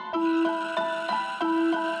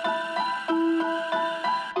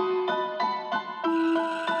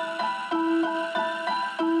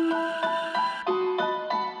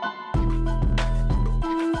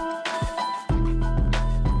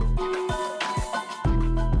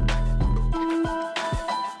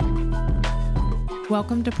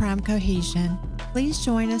Welcome to Prime Cohesion. Please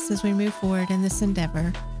join us as we move forward in this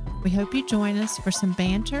endeavor. We hope you join us for some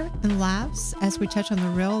banter and laughs as we touch on the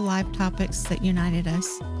real life topics that united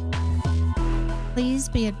us. Please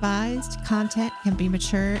be advised, content can be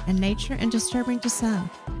mature in nature and disturbing to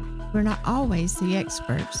some. We're not always the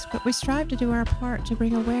experts, but we strive to do our part to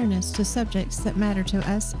bring awareness to subjects that matter to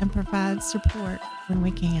us and provide support when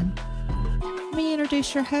we can. Let me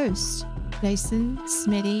introduce your hosts, Jason,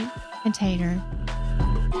 Smitty, and Tater.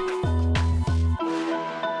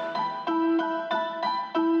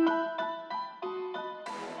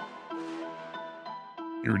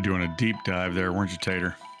 You were doing a deep dive there, weren't you,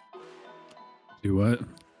 Tater? Do what?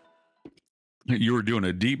 You were doing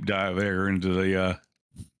a deep dive there into the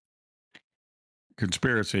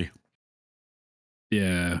conspiracy.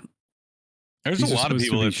 Yeah. There's a lot of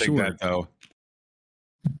people that think that, though.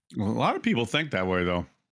 Well, a lot of people think that way, though.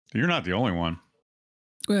 You're not the only one.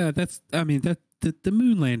 Well, the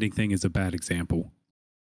moon landing thing is a bad example.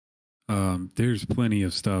 There's plenty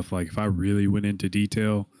of stuff. Like if I really went into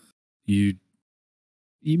detail, you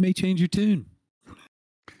may change your tune.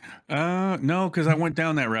 No, because I went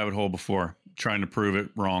down that rabbit hole before, trying to prove it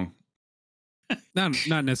wrong. Not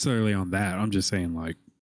necessarily on that. I'm just saying, like,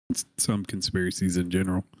 some conspiracies in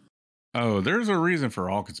general. Oh, there's a reason for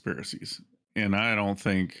all conspiracies, and I don't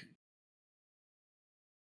think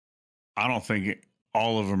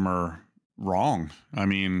all of them are wrong. I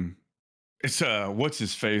mean, it's what's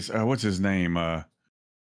his face? What's his name? I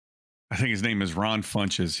think his name is Ron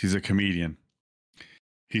Funches. He's a comedian.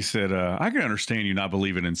 He said, I can understand you not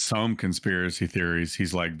believing in some conspiracy theories.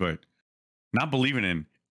 He's like, but not believing in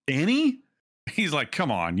any? He's like,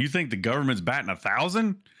 come on. You think the government's batting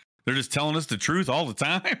 1,000? They're just telling us the truth all the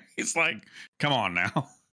time? He's like, come on now.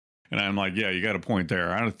 And I'm like, yeah, you got a point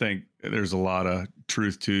there. I don't think there's a lot of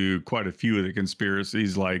truth to quite a few of the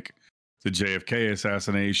conspiracies, like the JFK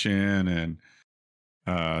assassination.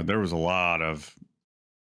 And there was a lot of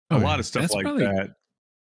stuff like that.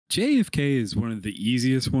 JFK is one of the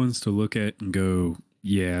easiest ones to look at and go,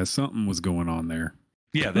 yeah, something was going on there.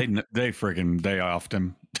 Yeah, they offed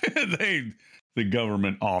him. The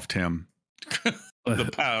government offed him.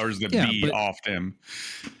 The powers that be offed him.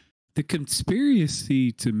 The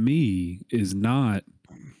conspiracy to me is not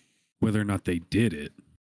whether or not they did it.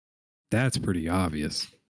 That's pretty obvious.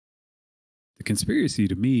 The conspiracy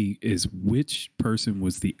to me is which person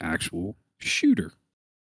was the actual shooter.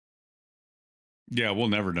 Yeah, we'll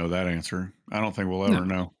never know that answer. I don't think we'll ever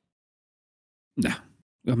know. No.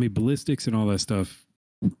 I mean, ballistics and all that stuff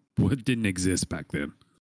didn't exist back then.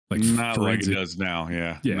 Like not like it does now.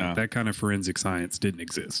 Yeah. Yeah. That kind of forensic science didn't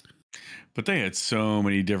exist. But they had so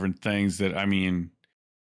many different things that, I mean,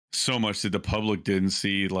 so much that the public didn't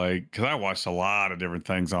see. Like, because I watched a lot of different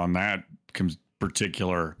things on that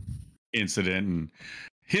particular incident, and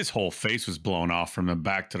his whole face was blown off from the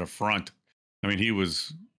back to the front. I mean, it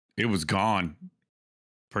was gone.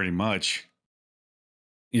 Pretty much.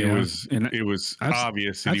 Yeah, it was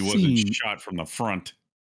obvious that he wasn't shot from the front.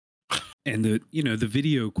 And the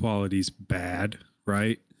video quality's bad,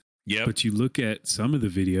 right? Yeah. But you look at some of the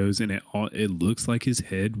videos and it looks like his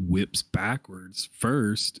head whips backwards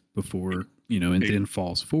first before, then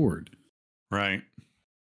falls forward. Right.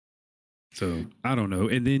 So I don't know.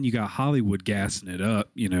 And then you got Hollywood gassing it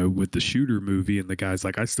up, with the Shooter movie, and the guy's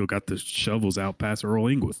like, I still got the shovels out past Earl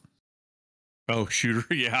Ingles. Oh, Shooter,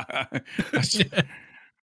 yeah.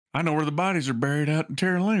 I know where the bodies are buried out in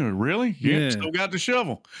Terralina. Really? Yeah. Still got the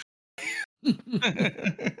shovel.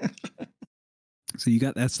 So you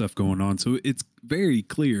got that stuff going on. So it's very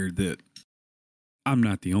clear that I'm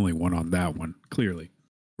not the only one on that one. Clearly,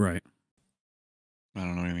 right? I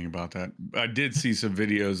don't know anything about that. I did see some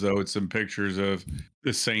videos though. It's some pictures of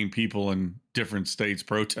the same people in different states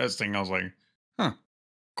protesting. I was like, huh.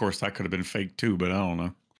 Of course, that could have been fake too, but I don't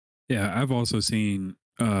know. Yeah, I've also seen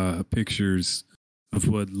pictures of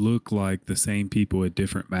what look like the same people at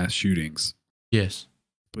different mass shootings. Yes.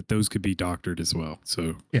 But those could be doctored as well.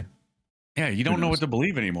 So yeah, you don't know what to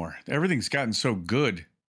believe anymore. Everything's gotten so good.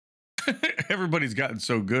 Everybody's gotten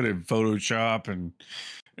so good at Photoshop and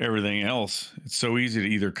everything else. It's so easy to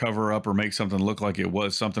either cover up or make something look like it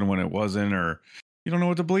was something when it wasn't, or you don't know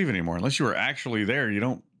what to believe anymore. Unless you were actually there, you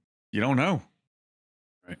don't know.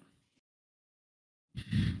 Right.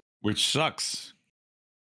 Which sucks.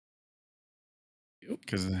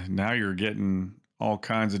 Because now you're getting all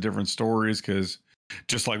kinds of different stories because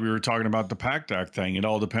just like we were talking about the PACT Act thing, it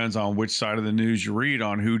all depends on which side of the news you read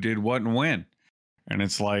on who did what and when. And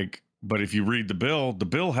it's like, but if you read the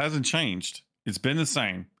bill hasn't changed. It's been the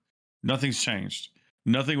same. Nothing's changed.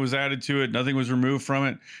 Nothing was added to it. Nothing was removed from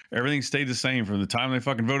it. Everything stayed the same from the time they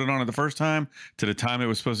fucking voted on it the first time to the time it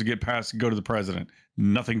was supposed to get passed and go to the president.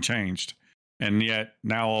 Nothing changed. And yet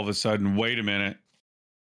now all of a sudden, wait a minute.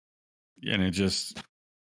 And it just,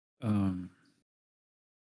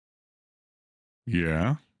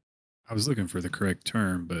 yeah. I was looking for the correct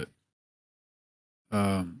term, but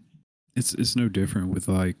it's no different with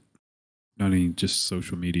like not even just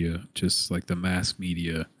social media, just like the mass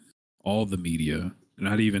media, all the media,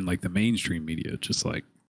 not even like the mainstream media, just like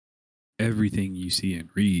everything you see and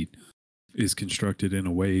read is constructed in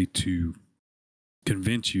a way to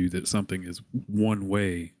convince you that something is one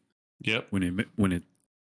way. Yep. When it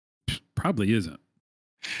probably isn't.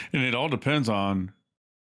 And it all depends on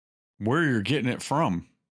where you're getting it from.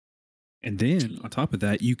 And then on top of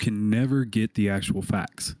that, you can never get the actual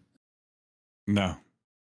facts. No.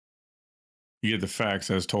 You get the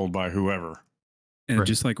facts as told by whoever. And Right.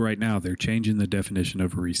 just like right now, they're changing the definition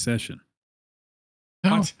of a recession.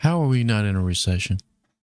 How are we not in a recession?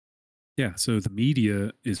 Yeah, so the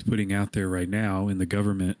media is putting out there right now, and the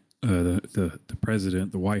government, the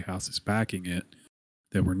president, the White House is backing it,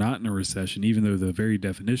 that we're not in a recession, even though the very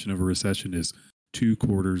definition of a recession is 2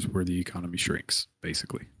 quarters where the economy shrinks,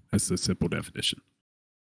 basically. That's the simple definition.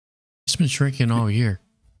 It's been shrinking all year.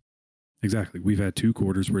 Exactly. We've had 2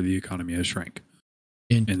 quarters where the economy has shrank.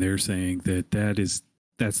 And And they're saying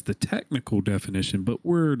that's the technical definition, but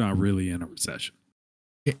we're not really in a recession.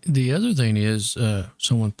 the other thing is,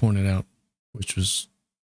 someone pointed out, which was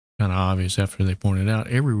kind of obvious after they pointed out,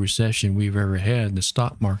 every recession we've ever had, the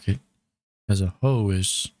stock market as a whole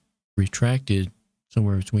is retracted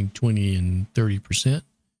somewhere between 20 and 30%.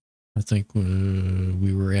 I think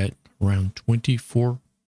we were at around 24%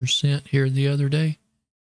 here the other day.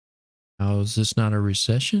 How is this not a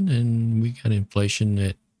recession? And we got inflation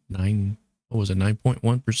at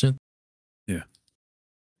 9.1%. Yeah.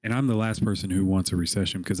 And I'm the last person who wants a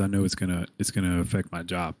recession because I know it's gonna affect my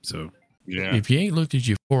job. So Yeah. If you ain't looked at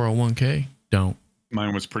your 401k, don't.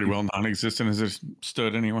 Mine was pretty well non-existent as it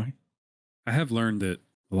stood anyway. I have learned that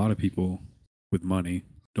a lot of people with money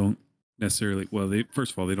don't necessarily, well,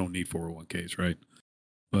 first of all, they don't need 401ks, right?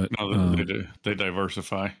 But No, they do. They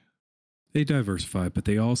diversify. they diversify, but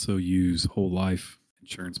they also use whole life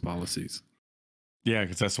insurance policies. Yeah,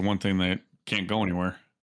 because that's the one thing that can't go anywhere.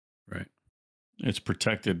 Right. It's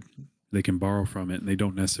protected. They can borrow from it and they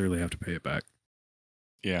don't necessarily have to pay it back.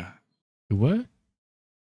 Yeah. What?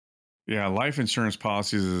 Yeah, life insurance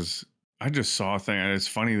policies is. I just saw a thing, and it's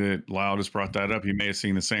funny that Lyle just brought that up. He may have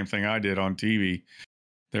seen the same thing I did on TV.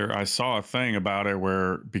 I saw a thing about it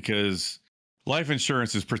where because life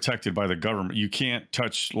insurance is protected by the government, you can't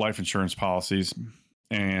touch life insurance policies.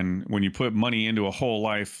 And when you put money into a whole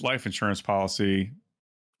life insurance policy,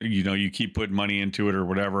 you keep putting money into it or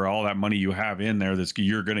whatever. All that money you have in there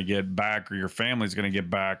you're going to get back or your family's going to get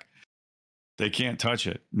back. They can't touch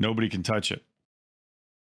it. Nobody can touch it.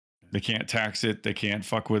 They can't tax it. They can't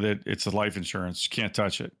fuck with it. It's a life insurance. You can't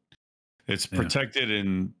touch it. It's protected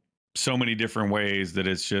in so many different ways that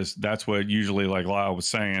it's just, that's what usually, like Lyle was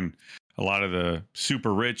saying, a lot of the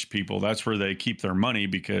super rich people, that's where they keep their money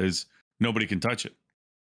because nobody can touch it.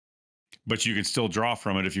 But you can still draw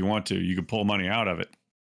from it if you want to. You can pull money out of it.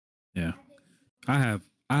 Yeah. I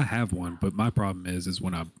have one, but my problem is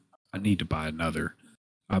when I need to buy another.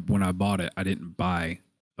 When I bought it, I didn't buy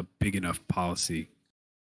a big enough policy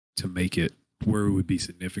to make it where it would be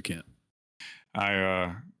significant.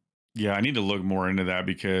 I need to look more into that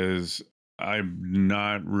because I'm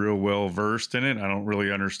not real well versed in it. I don't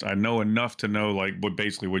really understand. I know enough to know like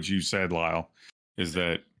what you said, Lyle, is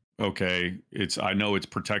that okay, I know it's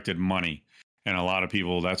protected money. And a lot of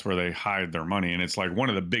people, that's where they hide their money. And it's like one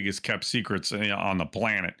of the biggest kept secrets on the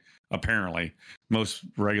planet, apparently. Most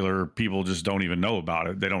regular people just don't even know about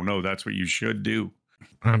it. They don't know that's what you should do.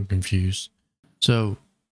 I'm confused. So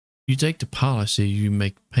you take the policy, you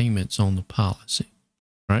make payments on the policy,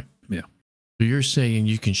 right? Yeah. So you're saying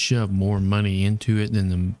you can shove more money into it than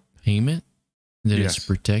the payment, that Yes. it's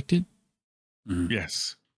protected? Mhm.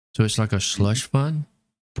 Yes. So it's like a slush fund?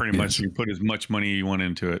 Pretty much Yes. you put as much money you want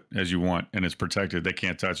into it as you want, and it's protected. They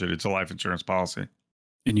can't touch it. It's a life insurance policy.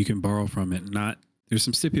 And you can borrow from it. There's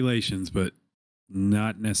some stipulations, but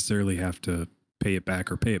not necessarily have to pay it back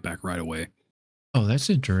or pay it back right away. Oh, that's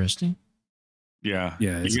interesting. Yeah.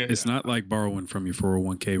 Yeah, You get- it's not like borrowing from your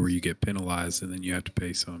 401k where you get penalized and then you have to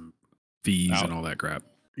pay some fees and all that crap.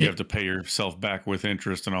 you have to pay yourself back with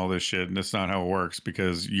interest and all this shit. And that's not how it works,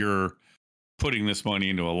 because you're putting this money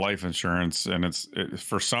into a life insurance, and it's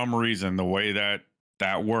for some reason, the way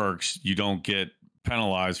that works, you don't get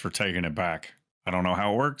penalized for taking it back. I don't know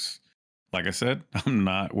how it works. Like I said, I'm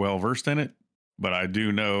not well versed in it, but I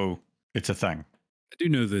do know it's a thing. I do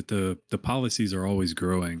know that the policies are always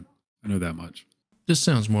growing. I know that much. This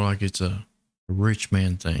sounds more like it's a rich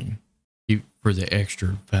man thing for the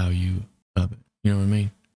extra value of it. You know what I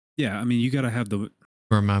mean? Yeah, I mean, you got to have the.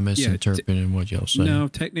 Or am I misinterpreting what y'all say? No,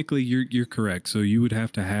 technically you're correct. So you would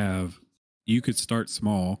have to have. You could start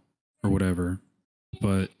small or whatever,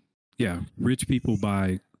 but yeah, rich people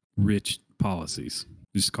buy rich policies.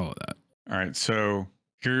 Just call it that. All right. So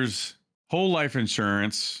here's whole life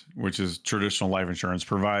insurance, which is traditional life insurance,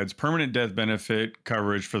 provides permanent death benefit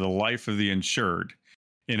coverage for the life of the insured.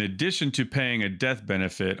 In addition to paying a death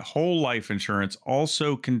benefit, whole life insurance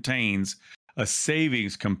also contains a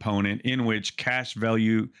savings component in which cash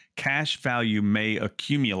value may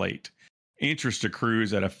accumulate. Interest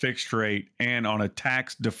accrues at a fixed rate and on a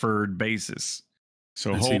tax deferred basis.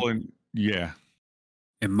 So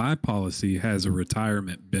And my policy has a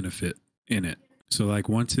retirement benefit in it. So like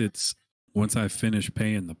once I finish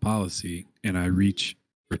paying the policy and I reach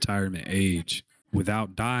retirement age,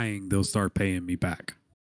 without dying, they'll start paying me back.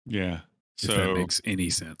 Yeah. If that makes any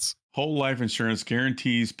sense. Whole life insurance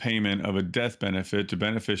guarantees payment of a death benefit to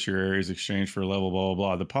beneficiaries in exchange for a level blah, blah,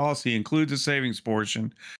 blah. The policy includes a savings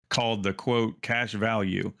portion called the, quote, cash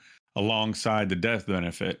value alongside the death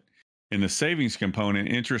benefit. In the savings component,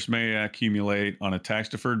 interest may accumulate on a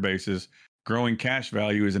tax-deferred basis. Growing cash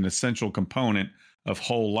value is an essential component of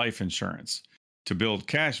whole life insurance. To build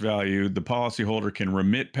cash value, the policyholder can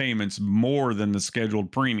remit payments more than the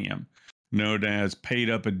scheduled premium, known as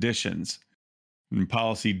paid-up additions. And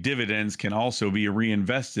policy dividends can also be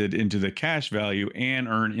reinvested into the cash value and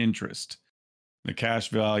earn interest. The cash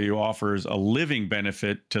value offers a living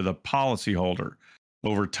benefit to the policyholder.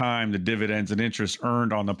 Over time, the dividends and interest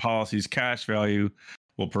earned on the policy's cash value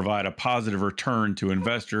will provide a positive return to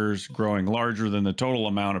investors, growing larger than the total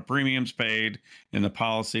amount of premiums paid in the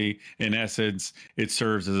policy. In essence, it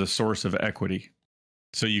serves as a source of equity.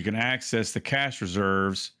 So you can access the cash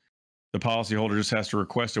reserves. The policyholder just has to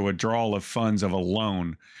request a withdrawal of funds of a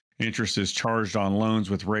loan. Interest is charged on loans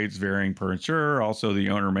with rates varying per insurer. Also, the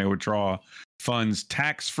owner may withdraw funds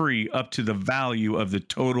tax-free up to the value of the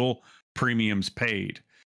total premiums paid.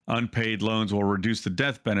 Unpaid loans will reduce the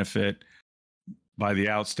death benefit by the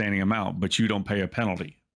outstanding amount, but you don't pay a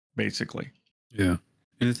penalty, basically. Yeah.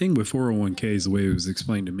 And the thing with 401ks, the way it was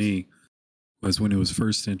explained to me, was when it was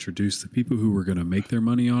first introduced, the people who were going to make their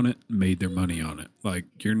money on it made their money on it. Like,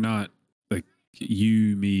 you're not like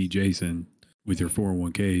you, me, Jason, with your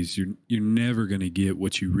 401ks, you're never going to get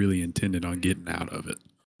what you really intended on getting out of it.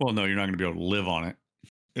 Well, no, you're not going to be able to live on it.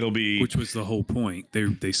 It'll be, which was the whole point.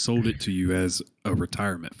 They sold it to you as a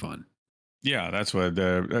retirement fund. Yeah, that's what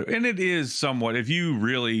and it is somewhat, if you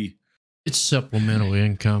really, it's supplemental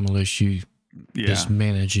income unless you just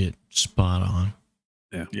manage it spot on.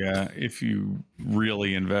 Yeah, if you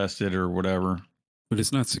really invest it or whatever. But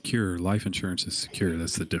it's not secure. Life insurance is secure.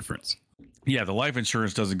 That's the difference. Yeah, the life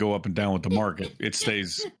insurance doesn't go up and down with the market. It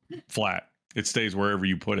stays flat. It stays wherever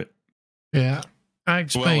you put it. Yeah.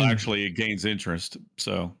 Well, actually, it gains interest.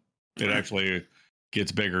 So it actually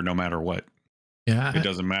gets bigger no matter what. Yeah. It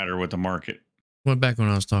doesn't matter with the market. Well, back when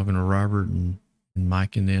I was talking to Robert and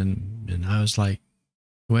Mike and I was like,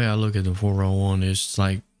 the way I look at the 401 is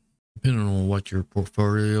like, depending on what your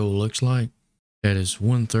portfolio looks like, that is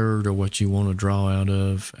 1/3 of what you want to draw out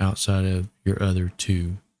of outside of your other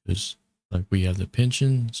two. Because like we have the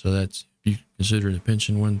pension, so that's, if you consider the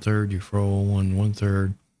pension 1/3, your 401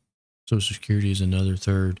 1/3, Social Security is another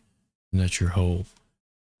 1/3, and that's your whole,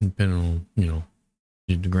 depending on,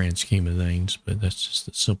 the grand scheme of things, but that's just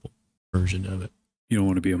a simple version of it. You don't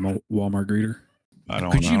want to be a Walmart greeter?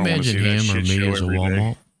 Could you imagine him or me as a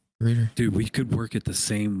Walmart greeter? Dude, we could work at the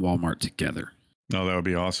same Walmart together. No, that would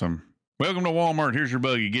be awesome. Welcome to Walmart. Here's your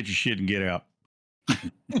buggy. Get your shit and get out.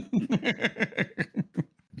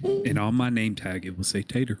 And on my name tag, it will say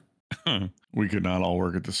Tater. We could not all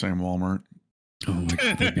work at the same Walmart. Oh my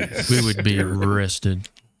God. We would be arrested.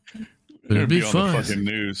 But it'd be fun. On the fucking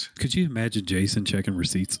news. Could you imagine Jason checking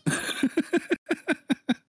receipts?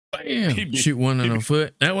 Bam! Shoot one in the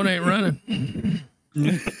foot. That one ain't running.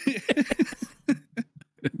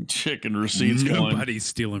 Checking receipts. Nobody's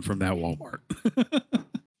stealing from that Walmart.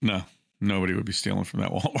 No, nobody would be stealing from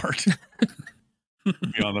that Walmart.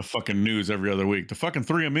 Be on the fucking news every other week. The fucking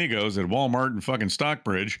three amigos at Walmart and fucking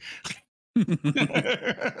Stockbridge.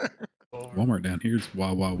 Walmart down here is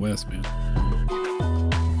Wild Wild West, man.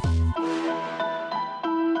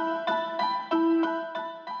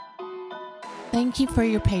 Thank you for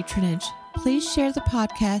your patronage. Please share the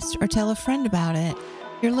podcast or tell a friend about it.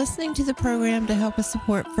 You're listening to the program to help us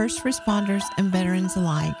support first responders and veterans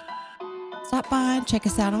alike. Stop by and check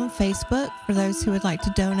us out on Facebook. For those who would like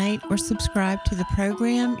to donate or subscribe to the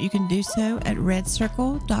program, you can do so at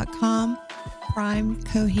redcircle.com/Prime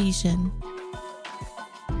Cohesion.